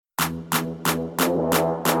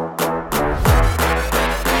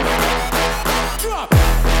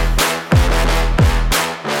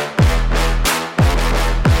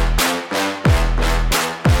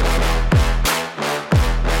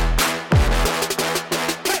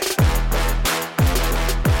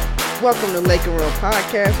Welcome to Laker Room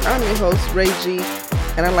Podcast. I'm your host, Ray G,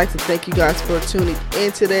 and I'd like to thank you guys for tuning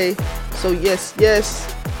in today. So yes,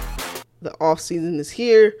 the off season is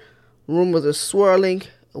here. Rumors are swirling.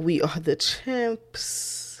 We are the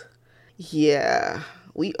champs. Yeah,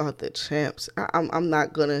 we are the champs. I'm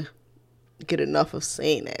not gonna get enough of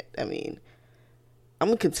saying that. I mean, I'm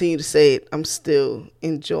gonna continue to say it. I'm still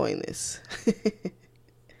enjoying this.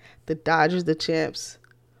 The Dodgers, the champs.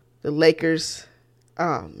 The Lakers.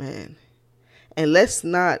 Oh, man. And let's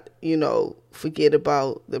not, forget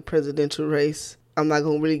about the presidential race. I'm not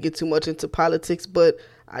going to really get too much into politics, but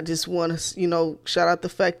I just want to, shout out the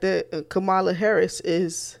fact that Kamala Harris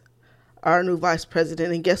is our new vice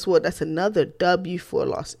president. And guess what? That's another W for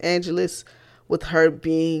Los Angeles, with her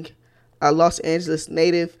being a Los Angeles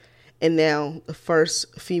native and now the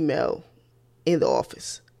first female in the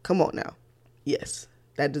office. Come on now. Yes,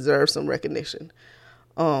 that deserves some recognition.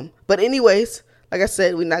 But anyways, like I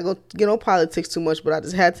said, we're not going to get on politics too much, but I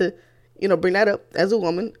just had to, bring that up as a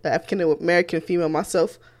woman, African-American female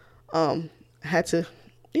myself. Had to,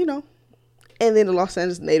 and then the Los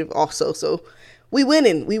Angeles native also. So we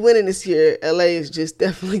winning this year. LA is just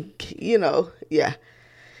definitely, yeah.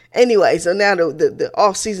 Anyway, so now the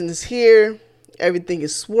off season is here. Everything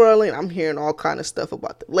is swirling. I'm hearing all kind of stuff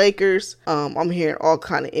about the Lakers. I'm hearing all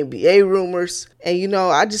kind of NBA rumors. And,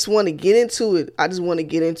 I just want to get into it.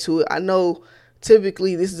 I know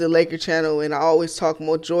typically this is a Laker channel, and I always talk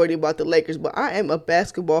majority about the Lakers, but I am a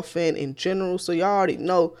basketball fan in general. So y'all already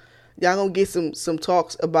know. Y'all going to get some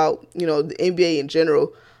talks about, the NBA in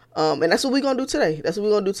general. And that's what we're going to do today.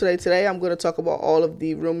 Today, I'm going to talk about all of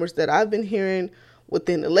the rumors that I've been hearing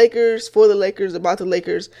within the Lakers, for the Lakers, about the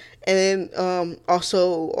Lakers, and then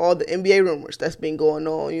also all the NBA rumors that's been going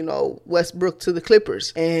on, Westbrook to the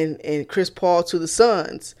Clippers and Chris Paul to the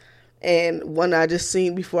Suns. And one I just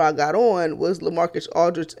seen before I got on was LaMarcus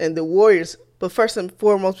Aldridge and the Warriors. But first and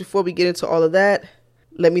foremost, before we get into all of that,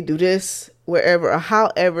 let me do this. Wherever or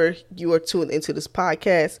however you are tuned into this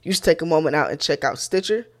podcast, you should take a moment out and check out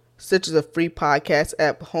Stitcher. Stitcher is a free podcast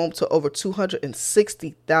app home to over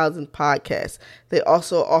 260,000 podcasts. They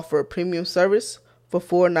also offer a premium service for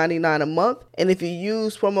 $4.99 a month. And if you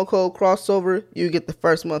use promo code crossover, you get the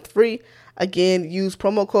first month free. Again, use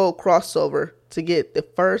promo code crossover to get the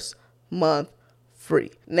first month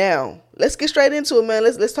free. Now, let's get straight into it, man.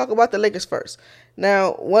 Let's talk about the Lakers first.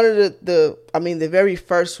 Now, one of the very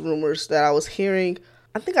first rumors that I was hearing,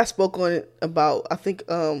 I think I spoke on it about,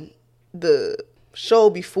 the show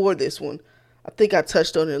before this one. I think I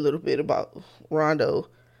touched on it a little bit about Rondo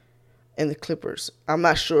and the Clippers. I'm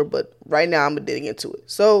not sure, but right now I'm getting into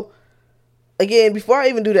it. So, again, before I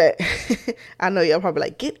even do that, I know y'all probably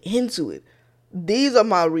like, get into it. These are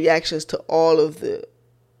my reactions to all of the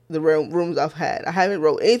rumors I've had. I haven't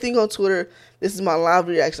wrote anything on Twitter. This is my live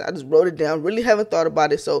reaction. I just wrote it down. Really haven't thought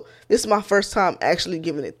about it. So this is my first time actually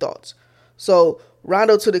giving it thoughts. So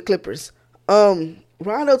Rondo to the Clippers.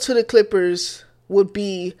 Rondo to the Clippers would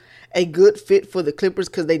be a good fit for the Clippers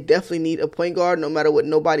because they definitely need a point guard no matter what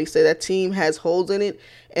nobody say. That team has holes in it,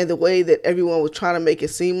 and the way that everyone was trying to make it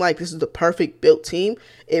seem like this is the perfect built team,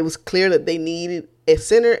 it was clear that they needed a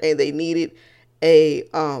center and they needed a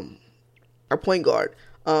point guard.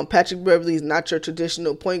 Patrick Beverley is not your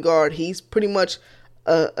traditional point guard. He's pretty much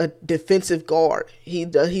a defensive guard. He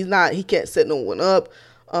can't set no one up.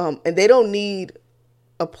 And they don't need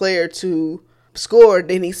a player to score.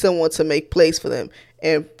 They need someone to make plays for them.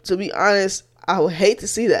 And to be honest, I would hate to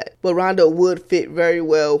see that. But Rondo would fit very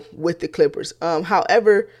well with the Clippers.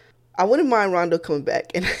 However, I wouldn't mind Rondo coming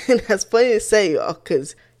back. And that's funny to say, y'all,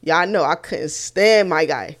 because y'all know I couldn't stand my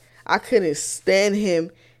guy. I couldn't stand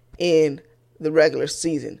him in the regular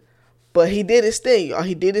season. But he did his thing, y'all.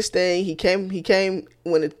 He did his thing. He came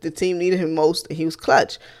when the team needed him most, and he was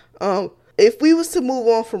clutch. If we was to move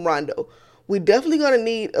on from Rondo, we definitely going to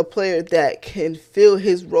need a player that can fill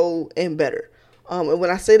his role and better. And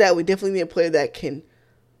when I say that, we definitely need a player that can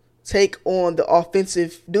take on the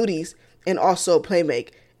offensive duties and also play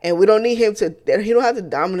make. And we don't need he don't have to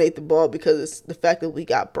dominate the ball because it's the fact that we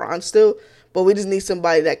got Bron still. But we just need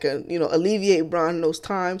somebody that can, alleviate Bron in those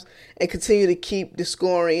times and continue to keep the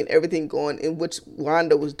scoring and everything going, in which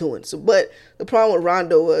Rondo was doing. So, but the problem with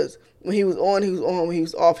Rondo was when he was on, he was on. When he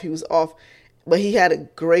was off, he was off. But he had a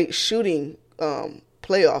great shooting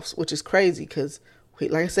playoffs, which is crazy because,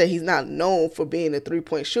 like I said, he's not known for being a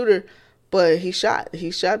three-point shooter, but he shot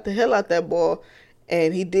the hell out that ball.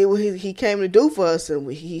 And he did what he came to do for us,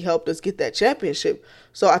 and he helped us get that championship.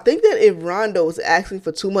 So I think that if Rondo was asking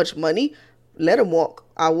for too much money, let him walk.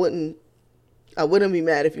 I wouldn't be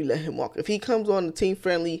mad if you let him walk. If he comes on the team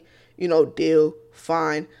friendly, deal,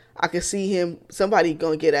 fine. I can see him, somebody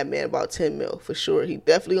going to get that man about 10 mil for sure. He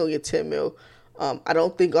definitely going to get 10 mil. I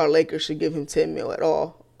don't think our Lakers should give him 10 mil at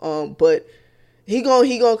all. But he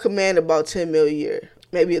gonna command about 10 mil a year.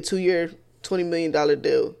 Maybe a 2-year, $20 million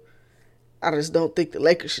deal. I just don't think the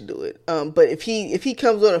Lakers should do it. But if he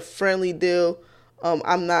comes on a friendly deal,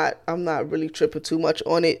 I'm not really tripping too much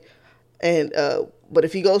on it. And but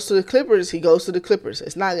if he goes to the Clippers, he goes to the Clippers.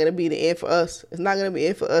 It's not gonna be the end for us. It's not gonna be the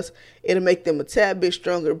end for us. It'll make them a tad bit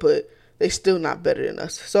stronger, but they still not better than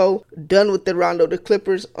us. So done with the round of the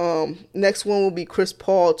Clippers. Next one will be Chris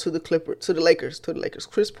Paul to the Lakers.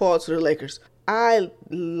 Chris Paul to the Lakers. I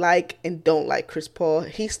like and don't like Chris Paul.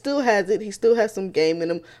 He still has it. He still has some game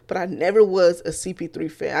in him, but I never was a CP3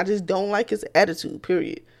 fan. I just don't like his attitude,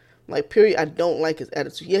 period. I don't like his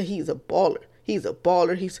attitude. Yeah, he's a baller.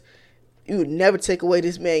 You would never take away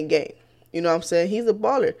this man's game. You know what I'm saying? He's a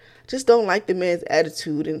baller. Just don't like the man's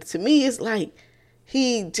attitude. And to me, it's like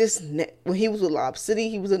when he was with Lob City,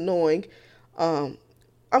 he was annoying.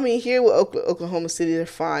 Here with Oklahoma City, they're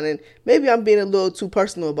fine. And maybe I'm being a little too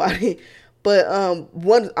personal about it. But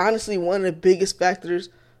one of the biggest factors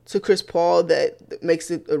to Chris Paul that makes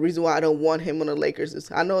it a reason why I don't want him on the Lakers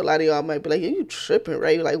is I know a lot of y'all might be like, you tripping,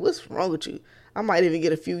 right? You're like, what's wrong with you? I might even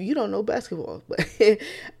get a few. You don't know basketball. But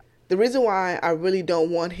the reason why I really don't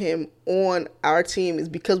want him on our team is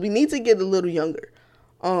because we need to get a little younger.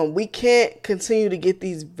 We can't continue to get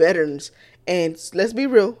these veterans. And let's be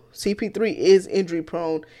real, CP3 is injury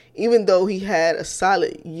prone. Even though he had a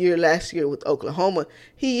solid year last year with Oklahoma,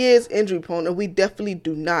 he is injury prone, and we definitely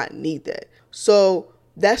do not need that. So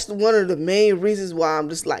that's one of the main reasons why I'm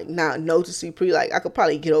just like, no to CP. Like, I could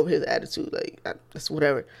probably get over his attitude. Like, that's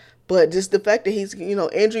whatever. But just the fact that he's,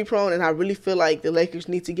 injury prone, and I really feel like the Lakers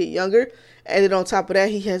need to get younger. And then on top of that,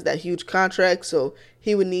 he has that huge contract, so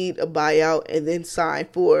he would need a buyout and then sign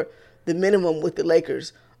for the minimum with the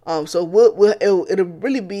Lakers. So it'll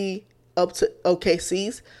really be up to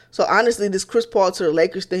OKC's. So honestly, this Chris Paul to the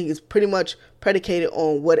Lakers thing is pretty much predicated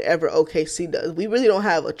on whatever OKC does. We really don't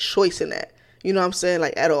have a choice in that. You know what I'm saying?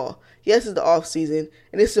 Like, at all. Yes, it's the off season,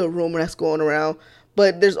 and it's a rumor that's going around.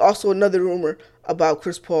 But there's also another rumor about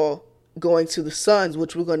Chris Paul going to the Suns,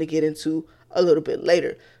 which we're going to get into a little bit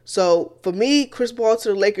later. So for me, Chris Paul to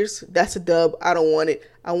the Lakers, that's a dub. I don't want it.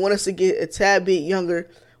 I want us to get a tad bit younger.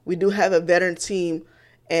 We do have a veteran team.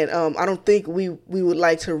 And I don't think we would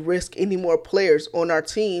like to risk any more players on our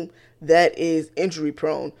team that is injury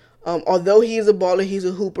prone. Although he is a baller, he's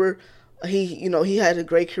a hooper. He had a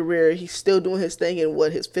great career. He's still doing his thing in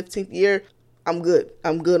his 15th year. I'm good.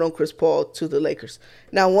 I'm good on Chris Paul to the Lakers.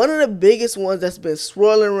 Now, one of the biggest ones that's been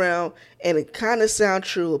swirling around, and it kind of sounds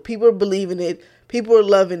true, people are believing it, people are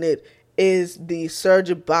loving it, is the Serge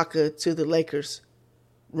Ibaka to the Lakers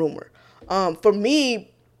rumor. For me,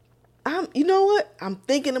 you know what? I'm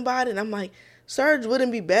thinking about it. And I'm like, Serge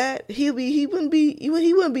wouldn't be bad. He wouldn't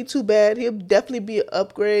be too bad. He'll definitely be an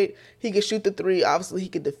upgrade. He could shoot the three. Obviously, he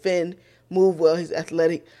could defend, move well. He's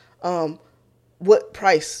athletic. What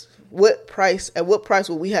price? At what price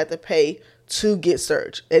would we have to pay to get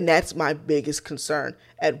Serge? And that's my biggest concern.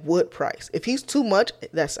 At what price? If he's too much,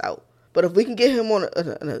 that's out. But if we can get him on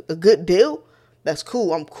a good deal, that's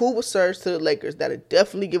cool. I'm cool with Serge to the Lakers. That'll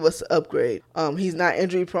definitely give us an upgrade. He's not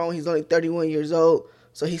injury prone. He's only 31 years old,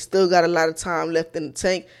 so he's still got a lot of time left in the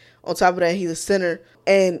tank. On top of that, he's a center.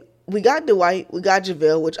 And we got Dwight. We got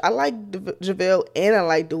JaVale, which I like JaVale and I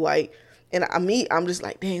like Dwight. And I'm just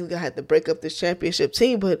like, dang, we're going to have to break up this championship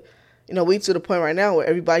team. But, we to the point right now where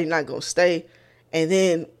everybody's not going to stay. And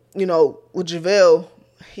then, with JaVale,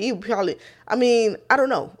 he probably, I don't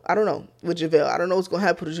know with JaVale. I don't know what's going to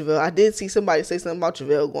happen with JaVale. I did see somebody say something about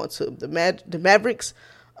JaVale going to the Mavericks.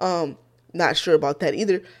 Not sure about that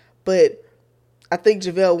either. But I think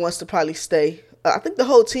JaVale wants to probably stay. I think the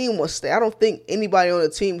whole team wants to stay. I don't think anybody on the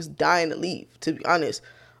team is dying to leave, to be honest.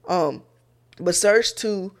 But Serge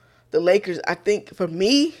to the Lakers, I think for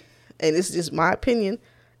me, and this is just my opinion,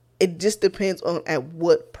 it just depends on at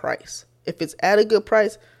what price. If it's at a good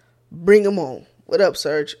price, bring him on. What up,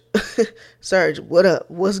 Serge? Serge, what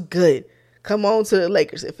up? What's good? Come on to the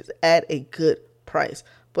Lakers if it's at a good price.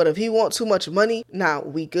 But if he wants too much money,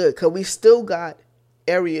 we good. Because we still got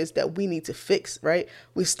areas that we need to fix, right?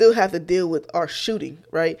 We still have to deal with our shooting,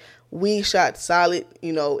 right? We shot solid,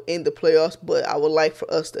 in the playoffs, but I would like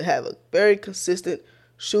for us to have a very consistent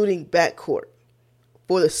shooting backcourt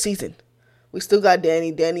for the season. We still got Danny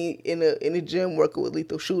in the gym working with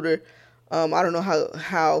Lethal Shooter. I don't know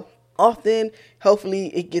how often. Hopefully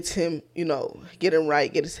it gets him, get him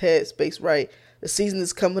right, get his head space right. The season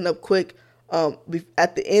is coming up quick.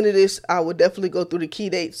 At the end of this, I will definitely go through the key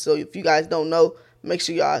dates. So if you guys don't know, make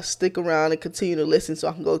sure y'all stick around and continue to listen so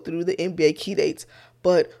I can go through the NBA key dates.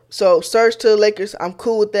 But so Serge to the Lakers, I'm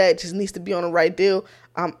cool with that. It just needs to be on the right deal.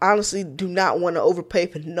 I honestly do not want to overpay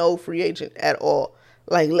for no free agent at all.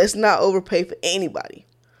 Like, let's not overpay for anybody.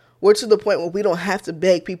 We're to the point where we don't have to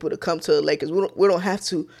beg people to come to the Lakers. We don't have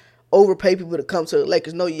to overpay people to come to the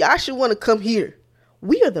Lakers. No, y'all should want to come here.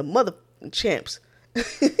 We are the motherfucking champs.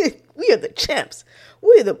 We are the champs.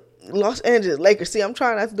 We are the Los Angeles Lakers. See, I'm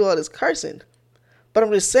trying not to do all this cursing. But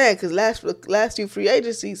I'm just saying, because last few free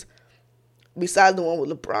agencies, besides the one with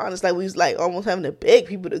LeBron, it's like we was like almost having to beg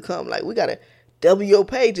people to come. Like, we got to double your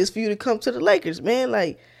pay just for you to come to the Lakers, man.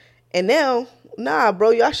 Like, and now, nah,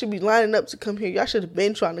 bro, y'all should be lining up to come here. Y'all should have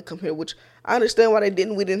been trying to come here, which I understand why they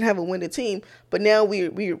didn't. We didn't have a winning team, but now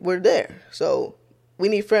we're there. So we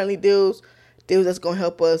need friendly deals that's going to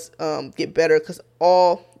help us get better, because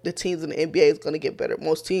all the teams in the NBA is going to get better.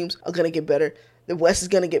 Most teams are going to get better. The West is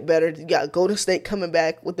going to get better. You got Golden State coming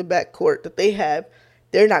back with the backcourt that they have.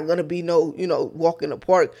 They're not going to be no, walk in the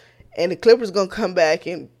park. And the Clippers are going to come back,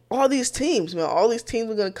 and all these teams, man, all these teams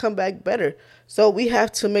are going to come back better. So we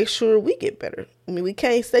have to make sure we get better. I mean, we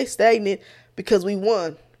can't stay stagnant because we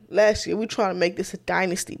won last year. We're trying to make this a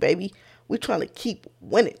dynasty, baby. We're trying to keep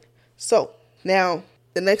winning. So now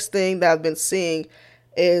the next thing that I've been seeing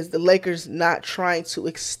is the Lakers not trying to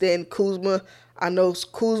extend Kuzma. I know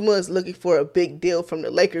Kuzma is looking for a big deal from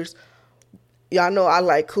the Lakers. Y'all know I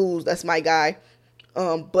like Kuz. That's my guy.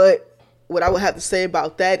 But what I would have to say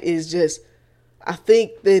about that is just, I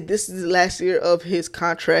think that this is the last year of his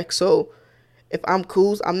contract. So if I'm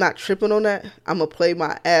Kuz, I'm not tripping on that. I'm going to play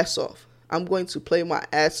my ass off. I'm going to play my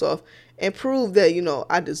ass off and prove that,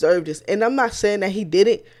 I deserve this. And I'm not saying that he did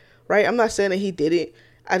it, right? I'm not saying that he did it.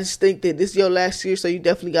 I just think that this is your last year, so you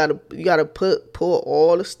definitely gotta pull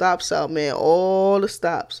all the stops out, man. All the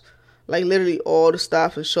stops. Like, literally all the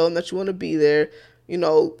stops, and show them that you want to be there.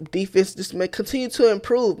 Defense just continue to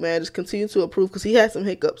improve, man. Just continue to improve, because he had some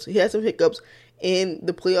hiccups. He had some hiccups in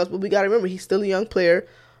the playoffs, but we got to remember, he's still a young player.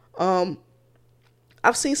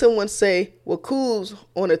 I've seen someone say, well, Kuz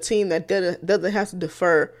on a team that doesn't have to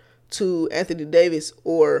defer to Anthony Davis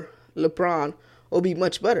or LeBron will be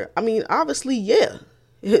much better. I mean, obviously, yeah.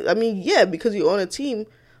 Because you're on a team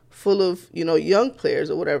full of, young players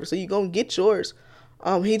or whatever, so you're going to get yours.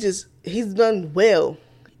 He's done well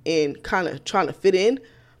in kind of trying to fit in,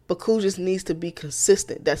 but Kuz just needs to be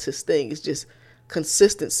consistent. That's his thing. It's just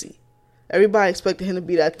consistency. Everybody expected him to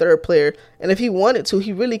be that third player, and if he wanted to,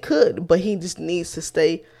 he really could, but he just needs to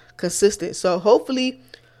stay consistent. So hopefully,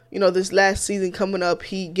 this last season coming up,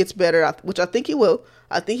 he gets better, which I think he will.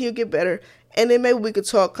 I think he'll get better, and then maybe we could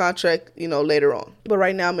talk contract, later on. But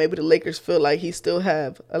right now, maybe the Lakers feel like he still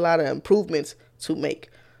have a lot of improvements to make.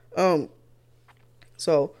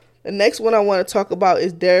 So the next one I want to talk about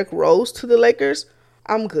is Derrick Rose to the Lakers.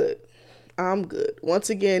 I'm good. Once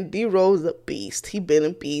again, D Rose is a beast. He been a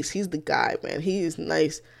beast. He's the guy, man. He is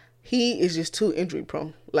nice. He is just too injury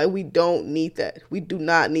prone. Like, we don't need that. We do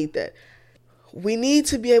not need that. We need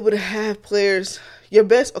to be able to have players. Your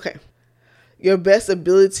best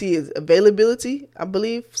ability is availability. I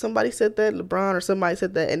believe somebody said that, LeBron or somebody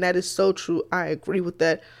said that, and that is so true. I agree with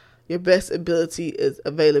that. Your best ability is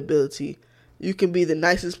availability. You can be the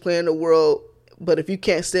nicest player in the world, but if you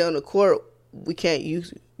can't stay on the court, we can't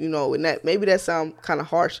use you. And that maybe that sounds kind of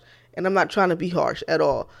harsh, and I'm not trying to be harsh at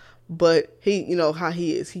all. But he, how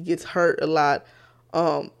he is. He gets hurt a lot.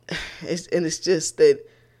 It's just that,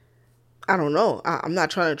 I don't know. I'm not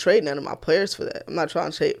trying to trade none of my players for that. I'm not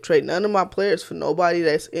trying to trade none of my players for nobody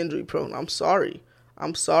that's injury prone. I'm sorry,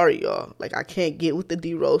 y'all. Like, I can't get with the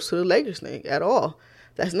D Rose to the Lakers thing at all.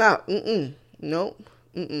 That's not, no,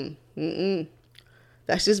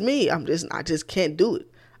 That's just me. I just can't do it.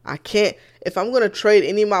 I can't. If I'm going to trade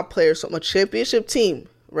any of my players from a championship team,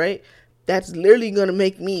 right, that's literally going to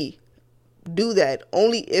make me do that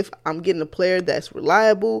only if I'm getting a player that's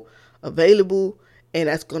reliable, available, and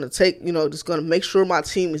that's going to take, just going to make sure my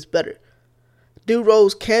team is better. D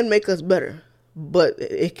Rose can make us better, but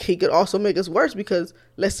he could also make us worse, because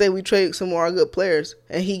let's say we trade some more good players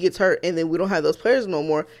and he gets hurt, and then we don't have those players no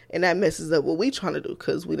more, and that messes up what we trying to do,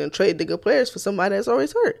 because we didn't trade the good players for somebody that's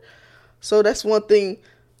always hurt. So that's one thing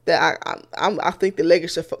that I think the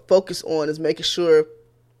Lakers should focus on, is making sure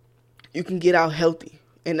you can get out healthy.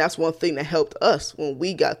 And that's one thing that helped us when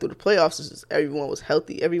we got through the playoffs, is everyone was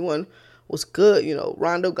healthy. Everyone was good.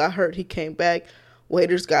 Rondo got hurt. He came back.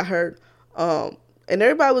 Waiters got hurt. And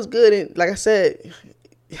everybody was good. And like I said,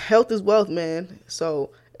 health is wealth, man. So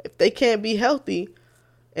if they can't be healthy,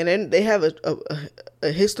 and then they have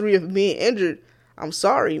a history of being injured, I'm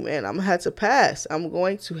sorry, man. I'm going to have to pass. I'm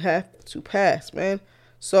going to have to pass, man.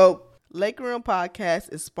 So Laker Room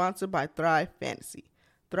Podcast is sponsored by Thrive Fantasy.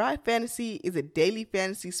 Thrive Fantasy is a daily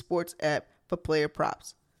fantasy sports app for player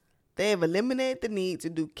props. They have eliminated the need to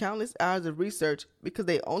do countless hours of research because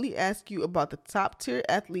they only ask you about the top tier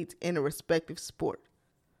athletes in a respective sport.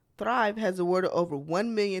 Thrive has awarded over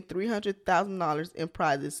 $1,300,000 in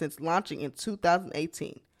prizes since launching in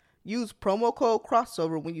 2018. Use promo code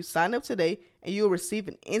CROSSOVER when you sign up today and you'll receive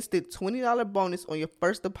an instant $20 bonus on your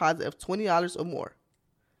first deposit of $20 or more.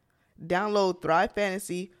 Download Thrive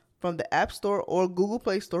Fantasy from the App Store or Google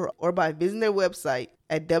Play Store or by visiting their website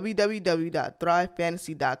at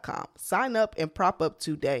www.thrivefantasy.com. Sign up and prop up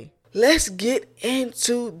today. Let's get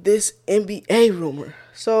into this NBA rumor.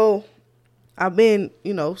 So, I've been,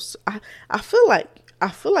 I feel like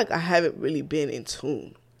I haven't really been in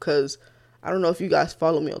tune because I don't know if you guys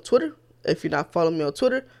follow me on Twitter. If you're not following me on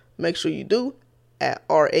Twitter, make sure you do at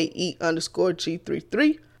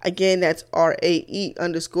RAE_G33. Again, that's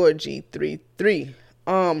RAE_G33.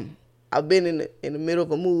 I've been in the middle of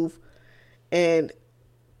a move and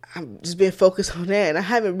I've just been focused on that. And I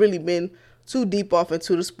haven't really been too deep off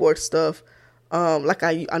into the sports stuff. Like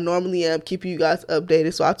I normally am, keeping you guys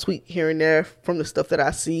updated. So I tweet here and there from the stuff that I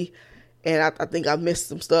see. And I think I missed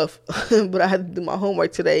some stuff, but I had to do my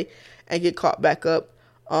homework today and get caught back up.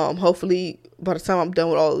 Hopefully by the time I'm done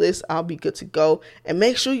with all of this, I'll be good to go. And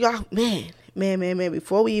make sure y'all, man,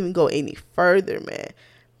 before we even go any further,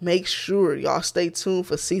 make sure y'all stay tuned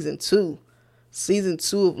for season 2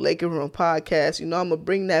 of Laker Room Podcast. I'm going to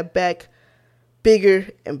bring that back bigger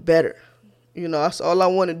and better. That's all I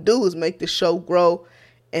want to do is make the show grow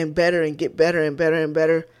and better and get better and better and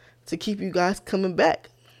better to keep you guys coming back.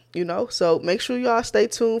 So make sure y'all stay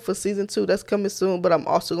tuned for season 2. That's coming soon. But I'm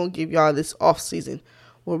also going to give y'all this off season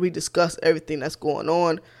where we discuss everything that's going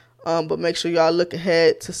on. But make sure y'all look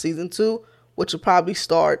ahead to season 2, which will probably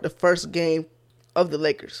start the first game of the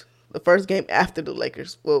Lakers. The first game after the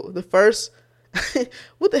Lakers. Well, the first,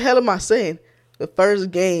 what the hell am I saying? The first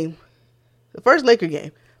Laker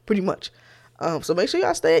game, pretty much. So make sure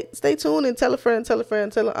y'all stay tuned and tell a friend, tell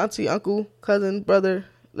an auntie, uncle, cousin, brother,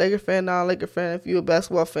 Laker fan, non-Laker fan. If you're a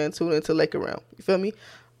basketball fan, tune into Laker Round. You feel me?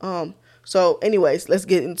 So anyways, let's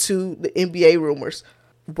get into the NBA rumors.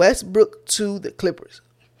 Westbrook to the Clippers.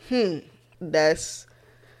 I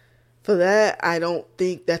don't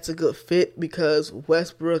think that's a good fit because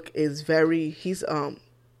Westbrook is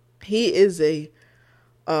he is a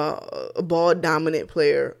ball dominant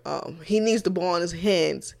player. He needs the ball in his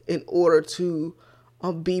hands in order to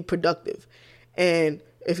be productive. And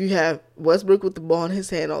if you have Westbrook with the ball in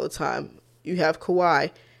his hand all the time, you have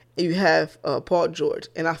Kawhi, and you have Paul George.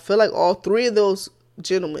 And I feel like all three of those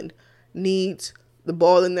gentlemen need the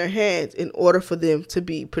ball in their hands in order for them to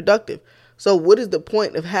be productive. So what is the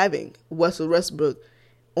point of having Russell Westbrook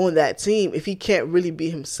on that team if he can't really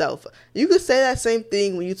be himself? You could say that same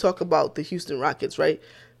thing when you talk about the Houston Rockets, right?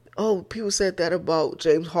 Oh, people said that about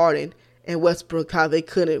James Harden and Westbrook, how they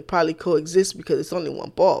couldn't probably coexist because it's only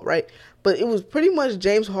one ball, right? But it was pretty much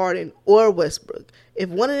James Harden or Westbrook. If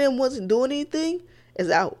one of them wasn't doing anything,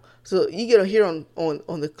 it's out. So you get to hear on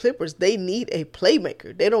the Clippers, they need a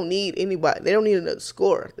playmaker. They don't need anybody. They don't need another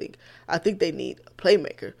scorer, I think. I think they need a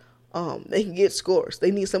playmaker. They can get scores.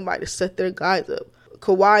 They need somebody to set their guys up.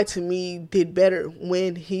 Kawhi, to me, did better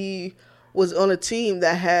when he was on a team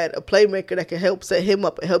that had a playmaker that could help set him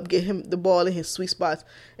up and help get him the ball in his sweet spots.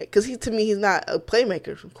 Because to me, he's not a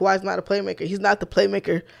playmaker. Kawhi's not a playmaker. He's not the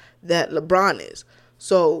playmaker that LeBron is.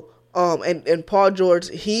 So, and Paul George,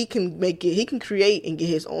 he can make it. He can create and get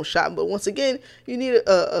his own shot. But once again, you need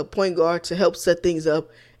a point guard to help set things up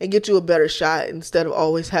and get you a better shot instead of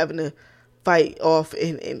always having to fight off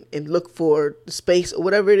and look for space or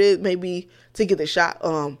whatever it is, maybe to get the shot.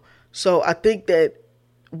 So I think that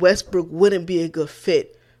Westbrook wouldn't be a good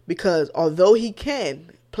fit because although he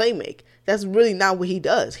can play make, that's really not what he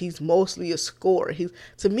does. He's mostly a scorer.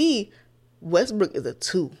 To me, Westbrook is a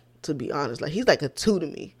 2, to be honest. Like, he's like a 2 to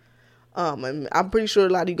me. And I'm pretty sure a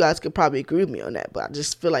lot of you guys could probably agree with me on that, but I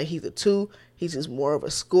just feel like he's a 2. He's just more of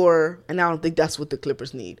a scorer, and I don't think that's what the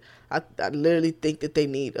Clippers need. I literally think that they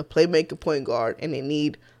need a playmaker point guard, and they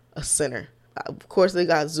need a center. Of course, they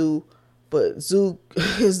got Zoo, but Zoo,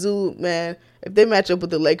 man, if they match up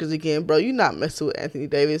with the Lakers again, bro, you're not messing with Anthony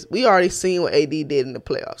Davis. We already seen what AD did in the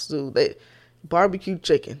playoffs. Zoo, they barbecue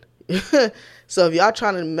chicken. So if y'all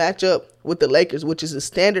trying to match up with the Lakers, which is the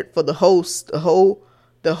standard for the whole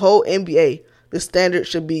NBA, the standard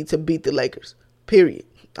should be to beat the Lakers. Period.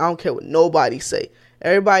 I don't care what nobody say.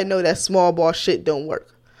 Everybody know that small ball shit don't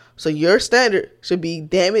work. So your standard should be,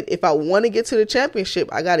 damn it, if I want to get to the championship,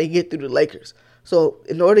 I got to get through the Lakers. So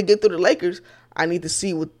in order to get through the Lakers, I need to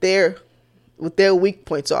see what their what their weak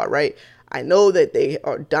points are, right? I know that they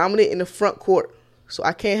are dominant in the front court, so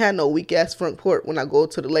I can't have no weak ass front court when I go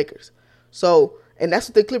to the Lakers. So, and that's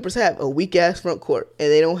what the Clippers have, a weak ass front court, and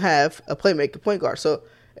they don't have a playmaker point guard. So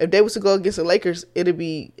if they was to go against the Lakers,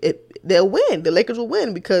 they'll win. The Lakers will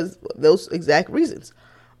win because of those exact reasons.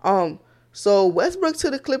 So Westbrook to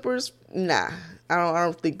the Clippers, nah, I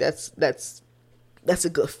don't think that's a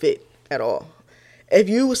good fit at all. If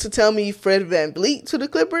you was to tell me Fred VanVleet to the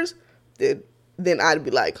Clippers, then I'd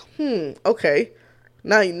be like, okay,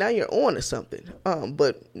 now you're on to something.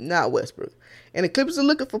 But not Westbrook. And the Clippers are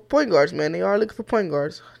looking for point guards, man. They are looking for point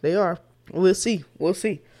guards. They are. We'll see.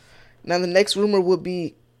 Now the next rumor would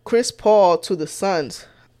be Chris Paul to the Suns.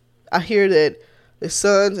 I hear that the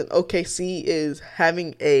Suns and OKC is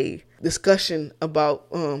having a discussion about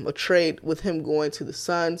a trade with him going to the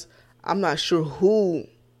Suns. I'm not sure who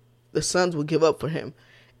the Suns will give up for him.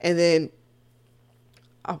 And then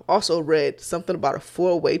I've also read something about a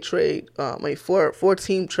four-way trade,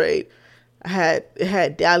 four-team trade. It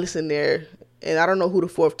had Dallas in there, and I don't know who the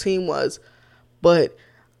fourth team was, but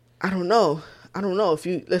I don't know.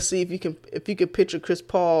 Let's see if you can picture Chris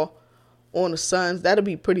Paul on the Suns. That'd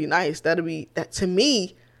be pretty nice. That to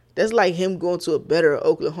me, that's like him going to a better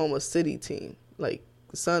Oklahoma City team. Like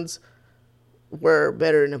the Suns were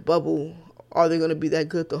better in the bubble. Are they going to be that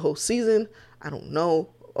good the whole season? I don't know.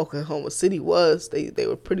 Oklahoma City was. They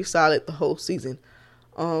were pretty solid the whole season.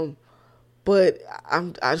 But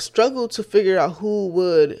I struggle to figure out who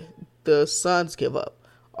would the Suns give up.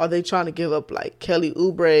 Are they trying to give up like Kelly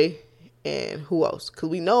Oubre and who else? Because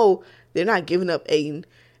we know they're not giving up Ayton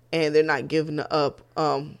and they're not giving up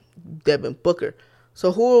Devin Booker.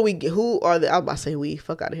 So who are they? I was about to say we.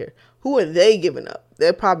 Fuck out of here. Who are they giving up?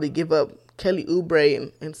 They'll probably give up Kelly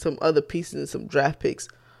Oubre and some other pieces and some draft picks.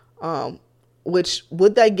 Which,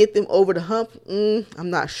 would that get them over the hump? I'm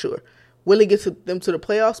not sure. Will it get them to the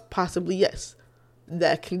playoffs? Possibly, yes.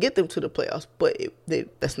 That can get them to the playoffs, but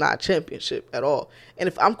that's not a championship at all. And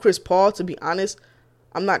if I'm Chris Paul, to be honest,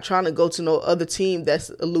 I'm not trying to go to no other team that's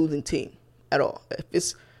a losing team at all.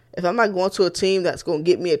 If I'm not going to a team that's going to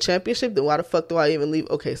get me a championship, then why the fuck do I even leave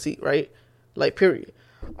OKC, right? Like, period.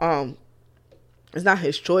 It's not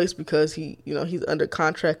his choice because he's under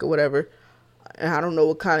contract or whatever. And I don't know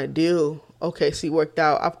what kind of deal OKC worked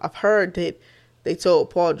out. I've heard that they told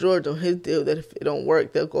Paul George on his deal that if it don't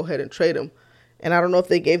work, they'll go ahead and trade him. And I don't know if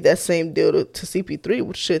they gave that same deal to CP3,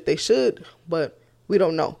 which shit they should, but we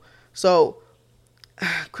don't know. So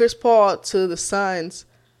Chris Paul to the Suns,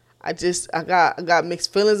 I got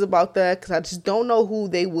mixed feelings about that because I just don't know who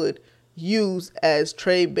they would use as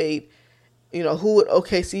trade bait. Who would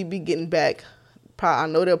OKC be getting back? I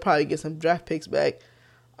know they'll probably get some draft picks back.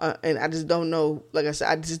 And I just don't know. Like I said,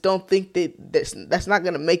 I just don't think that's not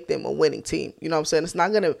going to make them a winning team. You know what I'm saying? It's not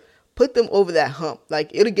going to put them over that hump. Like,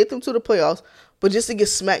 it'll get them to the playoffs, but just to get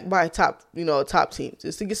smacked by a top team,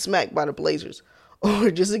 just to get smacked by the Blazers, or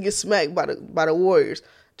just to get smacked by the Warriors,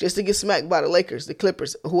 just to get smacked by the Lakers, the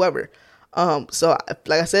Clippers, whoever. So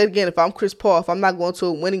like I said again, if I'm Chris Paul, if I'm not going to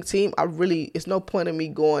a winning team, it's no point in me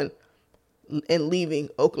going and leaving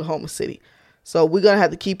Oklahoma City. So we're going to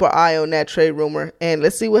have to keep our eye on that trade rumor, and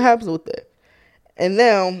let's see what happens with that. And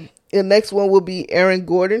now the next one will be Aaron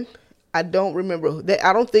Gordon. I don't remember.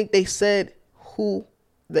 I don't think they said who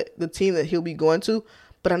the team that he'll be going to,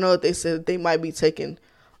 but I know that they said they might be taking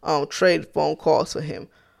trade phone calls for him.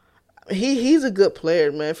 He's a good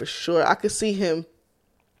player, man, for sure. I could see him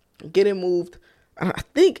getting moved. I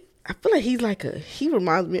feel like he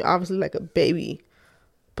reminds me obviously like a baby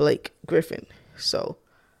Blake Griffin. So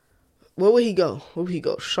where would he go?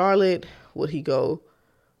 Charlotte? Would he go?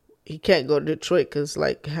 He can't go to Detroit because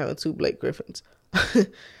like having two Blake Griffins.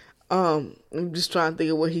 I'm just trying to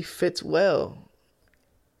think of where he fits well.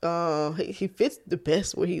 He fits the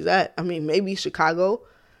best where he's at. I mean, maybe Chicago.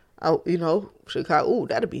 Chicago. Ooh,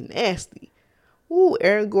 that'd be nasty. Ooh,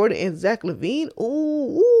 Aaron Gordon and Zach LaVine.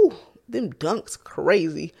 Ooh, them dunks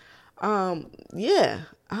crazy. Yeah,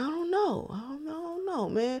 I don't know,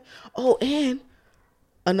 man. Oh, and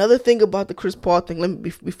another thing about the Chris Paul thing,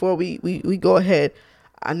 before we go ahead,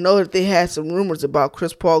 I know that they had some rumors about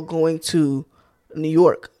Chris Paul going to New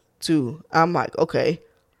York too. I'm like, okay,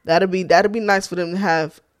 that'd be nice for them to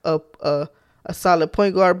have a solid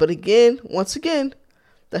point guard. But once again,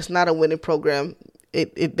 that's not a winning program.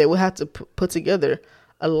 They would have to put together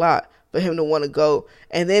a lot for him to want to go.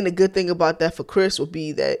 And then the good thing about that for Chris would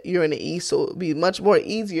be that you're in the East, so it would be much more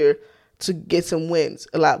easier to get some wins,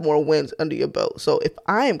 a lot more wins under your belt. So if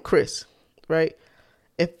I am Chris, right,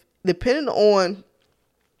 if depending on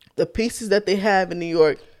the pieces that they have in New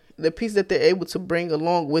York, the pieces that they're able to bring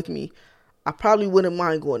along with me, I probably wouldn't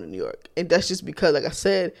mind going to New York. And that's just because, like I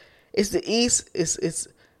said, it's the East. It's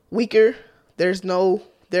weaker. There's no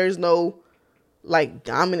like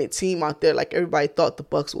dominant team out there like everybody thought the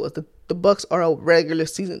Bucks was. The Bucks are a regular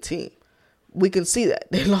season team. We can see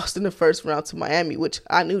that. They lost in the first round to Miami, which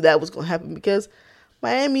I knew that was going to happen because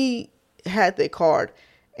Miami had their card.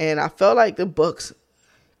 And I felt like the Bucks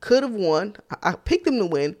could have won. I picked them to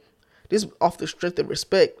win just off the strength of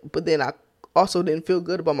respect. But then I also didn't feel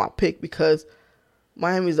good about my pick because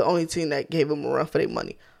Miami is the only team that gave them a run for their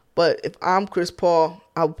money. But if I'm Chris Paul,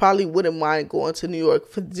 I probably wouldn't mind going to New York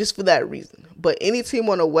just for that reason. But any team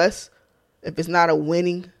on the West, if it's not a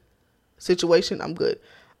winning situation, I'm good.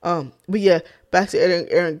 But yeah, back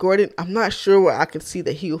to Aaron Gordon. I'm not sure where I can see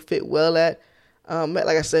that he'll fit well at.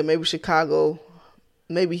 Like I said, maybe Chicago.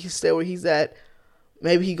 Maybe he stay where he's at.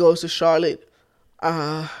 Maybe he goes to Charlotte.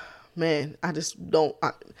 Man, I just don't.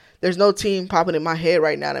 There's no team popping in my head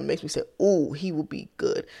right now that makes me say, "Ooh, he will be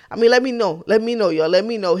good." I mean, let me know. Let me know, y'all. Let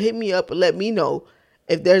me know. Hit me up and let me know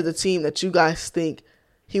if there's a team that you guys think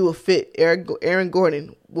he will fit. Aaron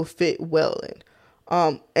Gordon will fit well in.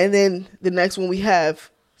 And then the next one we have,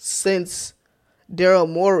 since Daryl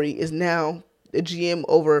Morey is now the GM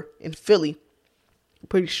over in Philly, I'm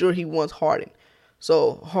pretty sure he wants Harden.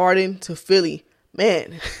 So Harden to Philly,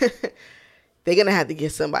 man, they're gonna have to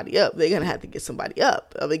get somebody up.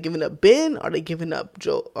 Are they giving up Ben? Are they giving up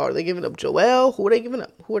Joe? Are they giving up Joel? Who are they giving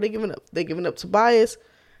up? They're giving up Tobias.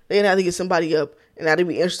 They're gonna have to get somebody up, and I'd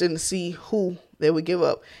be interested to see who they would give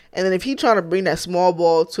up. And then if he trying to bring that small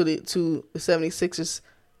ball to the 76ers,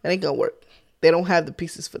 that ain't gonna work. They don't have the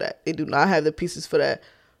pieces for that. They do not have the pieces for that.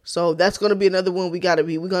 So that's gonna be another one we're gonna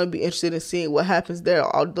be interested in seeing what happens there.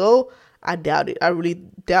 Although I doubt it. I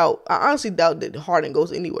honestly doubt that Harden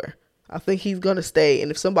goes anywhere. I think he's gonna stay.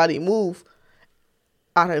 And if somebody move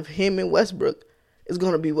out of him and Westbrook, it's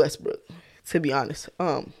gonna be Westbrook, to be honest.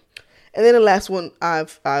 And then the last one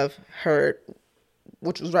I've heard,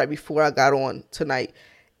 which was right before I got on tonight,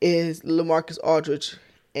 is LaMarcus Aldridge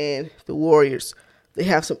and the Warriors. They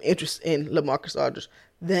have some interest in LaMarcus Aldridge.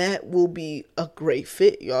 That will be a great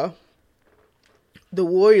fit, y'all. The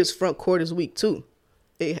Warriors' front court is weak too.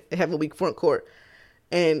 They have a weak front court.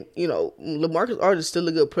 And, LaMarcus Aldridge is still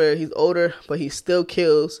a good player. He's older, but he still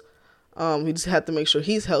kills. We just have to make sure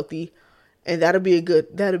he's healthy. And that'll be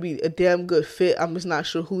a damn good fit. I'm just not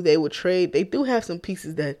sure who they would trade. They do have some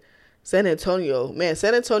pieces that San Antonio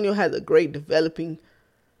has a great development.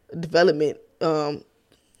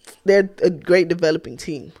 They're a great developing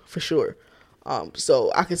team for sure.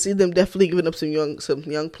 So I can see them definitely giving up some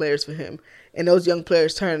young players for him. And those young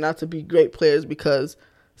players turning out to be great players because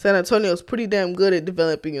San Antonio is pretty damn good at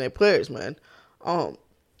developing their players, man.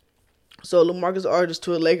 So LaMarcus Aldridge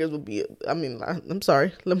to the Lakers would be,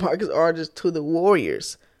 LaMarcus Aldridge to the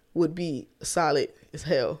Warriors would be solid as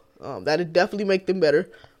hell. That'd definitely make them better.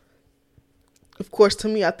 Of course, to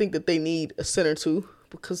me, I think that they need a center too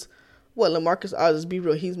because, LaMarcus Aldridge, be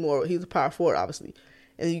real, he's a power forward, obviously.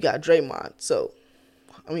 And then you got Draymond. So,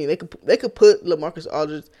 I mean, they could put LaMarcus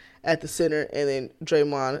Aldridge at the center and then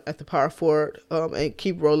Draymond at the power forward and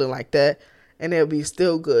keep rolling like that. And they'll be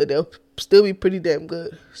still good. They'll still be pretty damn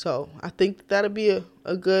good. So, I think that'll be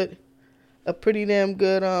a pretty damn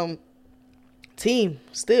good team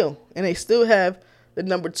still. And they still have the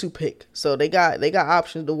number 2 pick. So, they got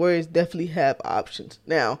options. The Warriors definitely have options.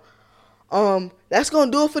 Now, that's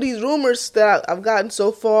going to do it for these rumors that I've gotten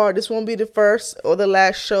so far. This won't be the first or the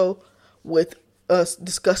last show with us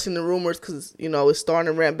discussing the rumors because, it's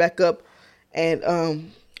starting to ramp back up.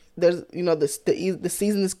 And, there's, the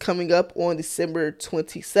season is coming up on December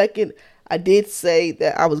 22nd. I did say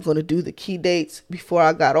that I was going to do the key dates before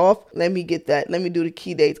I got off. Let me get that. Let me do the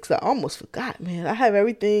key dates because I almost forgot, man. I have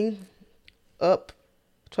everything up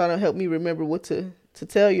trying to help me remember what to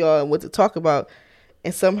tell y'all and what to talk about.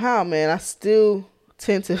 And somehow, man, I still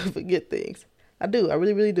tend to forget things. I do. I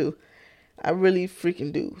really, really do. I really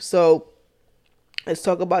freaking do. So let's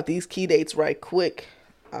talk about these key dates right quick.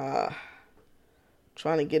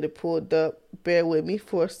 Trying to get it pulled up. Bear with me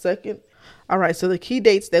for a second. All right. So the key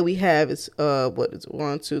dates that we have is,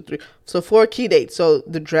 1, 2, 3. So 4 key dates. So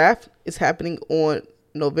the draft is happening on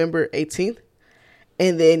November 18th.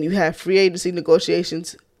 And then you have free agency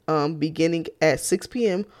negotiations beginning at 6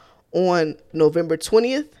 p.m. on November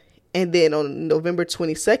 20th. And then on November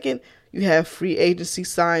 22nd, you have free agency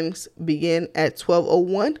signings begin at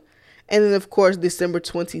 12:01. And then, of course, December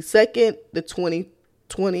 22nd, the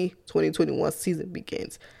 2020-2021 season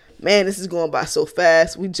begins. Man, this is going by so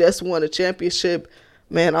fast. We just won a championship.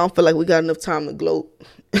 Man, I don't feel like we got enough time to gloat.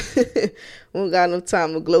 We don't got enough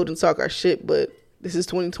time to gloat and talk our shit, but this is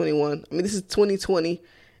 2021. This is 2020,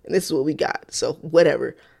 and this is what we got. So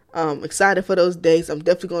whatever. Excited for those days. I'm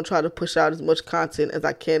definitely gonna try to push out as much content as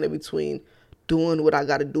I can in between doing what I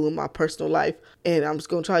gotta do in my personal life, and I'm just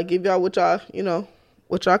gonna try to give y'all what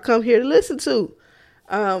y'all come here to listen to.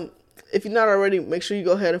 If you're not already, make sure you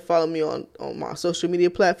go ahead and follow me on my social media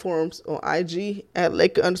platforms, on IG at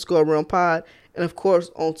Laker_RealPod, and of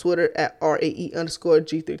course on Twitter at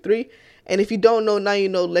RAE_G33. And if you don't know, now you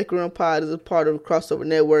know. Laker Realm Pod is a part of the Crossover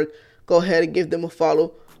Network. Go ahead and give them a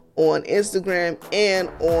follow on Instagram and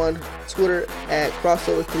on Twitter at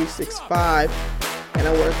Crossover365. And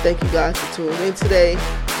I want to thank you guys for tuning in today.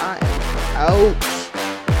 I am out.